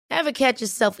Ever catch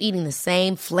yourself eating the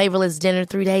same flavorless dinner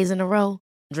 3 days in a row?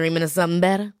 Dreaming of something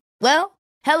better? Well,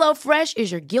 HelloFresh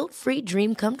is your guilt-free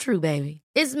dream come true, baby.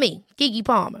 It's me, Keke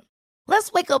Palmer.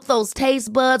 Let's wake up those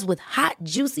taste buds with hot,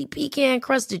 juicy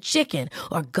pecan-crusted chicken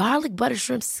or garlic butter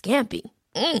shrimp scampi.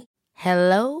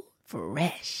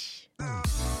 HelloFresh.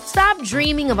 Stop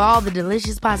dreaming of all the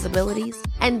delicious possibilities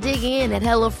and dig in at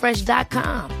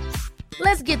HelloFresh.com.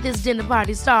 Let's get this dinner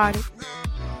party started.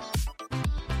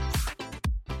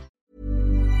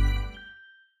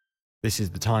 This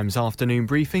is the Times afternoon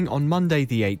briefing on Monday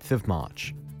the 8th of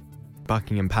March.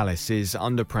 Buckingham Palace is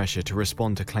under pressure to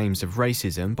respond to claims of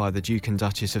racism by the Duke and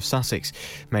Duchess of Sussex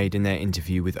made in their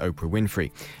interview with Oprah Winfrey.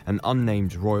 An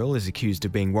unnamed royal is accused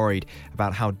of being worried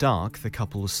about how dark the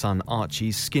couple's son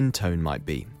Archie's skin tone might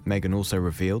be. Meghan also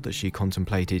revealed that she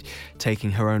contemplated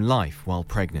taking her own life while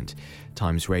pregnant.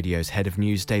 Times Radio's head of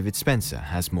news David Spencer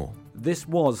has more. This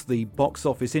was the box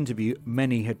office interview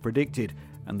many had predicted,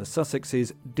 and the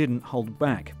Sussexes didn't hold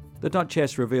back. The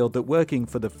Duchess revealed that working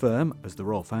for the firm, as the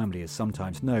royal family is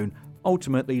sometimes known,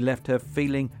 ultimately left her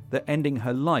feeling that ending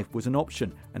her life was an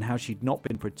option and how she'd not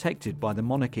been protected by the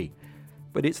monarchy.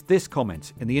 But it's this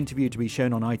comment in the interview to be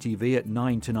shown on ITV at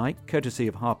 9 tonight, courtesy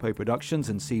of Harpo Productions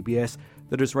and CBS,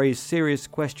 that has raised serious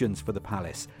questions for the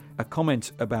palace. A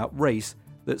comment about race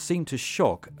that seemed to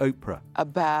shock Oprah.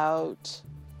 About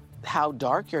how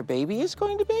dark your baby is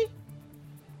going to be?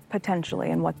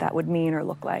 Potentially, and what that would mean or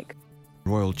look like.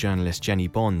 Royal journalist Jenny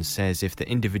Bond says if the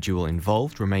individual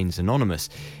involved remains anonymous,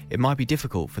 it might be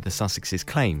difficult for the Sussexes'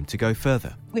 claim to go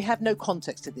further. We have no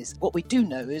context to this. What we do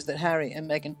know is that Harry and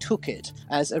Meghan took it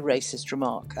as a racist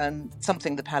remark and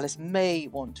something the palace may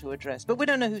want to address. But we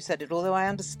don't know who said it, although I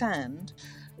understand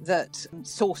that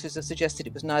sources have suggested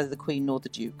it was neither the Queen nor the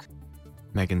Duke.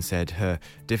 Meghan said her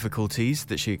difficulties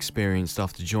that she experienced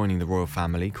after joining the royal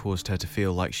family caused her to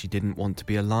feel like she didn't want to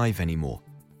be alive anymore.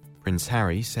 Prince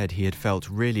Harry said he had felt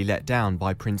really let down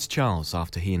by Prince Charles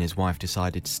after he and his wife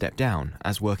decided to step down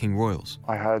as working royals.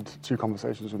 I had 2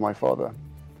 conversations with my father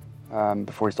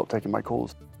before he stopped taking my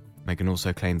calls. Meghan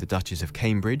also claimed the Duchess of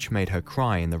Cambridge made her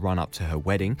cry in the run-up to her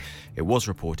wedding. It was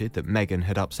reported that Meghan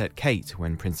had upset Kate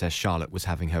when Princess Charlotte was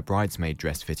having her bridesmaid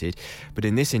dress fitted. But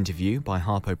in this interview by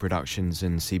Harpo Productions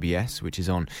and CBS, which is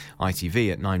on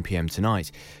ITV at 9 p.m.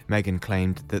 tonight, Meghan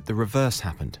claimed that the reverse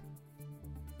happened.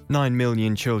 9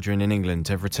 million children in England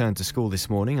have returned to school this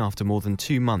morning after more than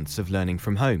 2 months of learning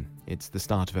from home. It's the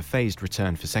start of a phased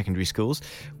return for secondary schools,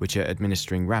 which are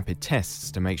administering rapid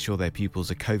tests to make sure their pupils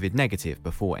are COVID negative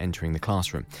before entering the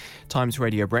classroom. Times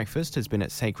Radio Breakfast has been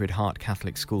at Sacred Heart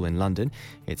Catholic School in London.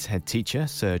 Its head teacher,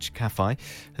 Serge Kafai,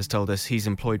 has told us he's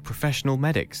employed professional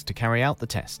medics to carry out the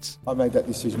tests. I made that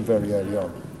decision very early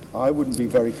on. I wouldn't be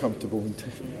very comfortable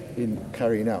in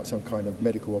carrying out some kind of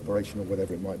medical operation or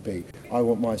whatever it might be. I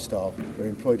want my staff, they're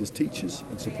employed as teachers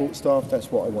and support staff, that's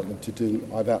what I want them to do.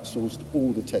 I've outsourced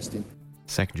all the testing.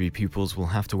 Secondary pupils will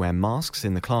have to wear masks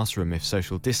in the classroom if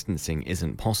social distancing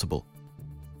isn't possible.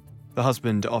 The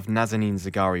husband of Nazanin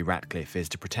Zaghari Ratcliffe is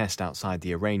to protest outside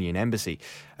the Iranian embassy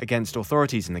against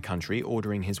authorities in the country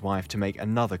ordering his wife to make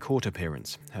another court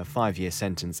appearance. Her 5-year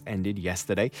sentence ended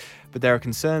yesterday, but there are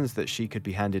concerns that she could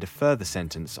be handed a further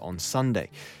sentence on Sunday.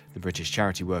 The British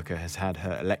charity worker has had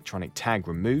her electronic tag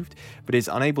removed, but is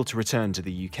unable to return to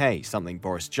the UK, something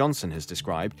Boris Johnson has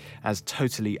described as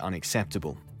totally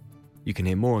unacceptable. You can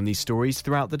hear more on these stories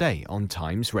throughout the day on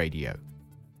Times Radio.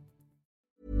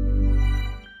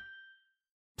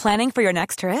 Planning for your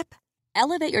next trip?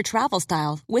 Elevate your travel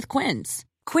style with Quince.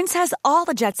 Quince has all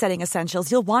the jet-setting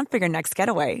essentials you'll want for your next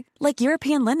getaway, like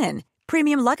European linen,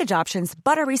 premium luggage options,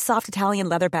 buttery soft Italian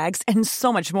leather bags, and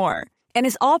so much more. And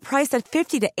is all priced at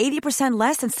 50 to 80%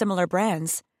 less than similar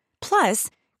brands. Plus,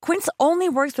 Quince only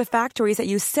works with factories that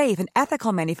use safe and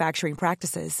ethical manufacturing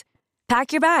practices.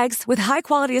 Pack your bags with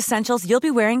high-quality essentials you'll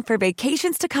be wearing for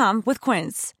vacations to come with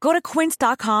Quince. Go to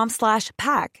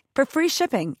quince.com/pack for free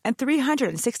shipping and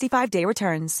 365-day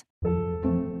returns.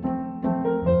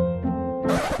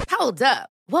 Hold up.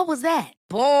 What was that?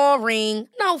 Boring.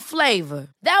 No flavor.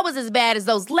 That was as bad as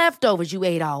those leftovers you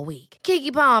ate all week.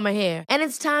 Keke Palmer here. And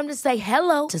it's time to say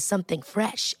hello to something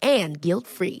fresh and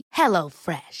guilt-free. Hello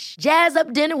Fresh. Jazz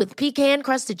up dinner with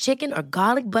pecan-crusted chicken or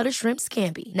garlic butter shrimp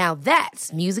scampi. Now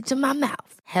that's music to my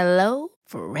mouth. Hello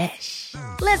Fresh.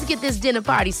 Let's get this dinner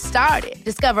party started.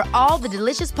 Discover all the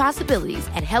delicious possibilities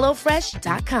at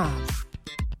HelloFresh.com.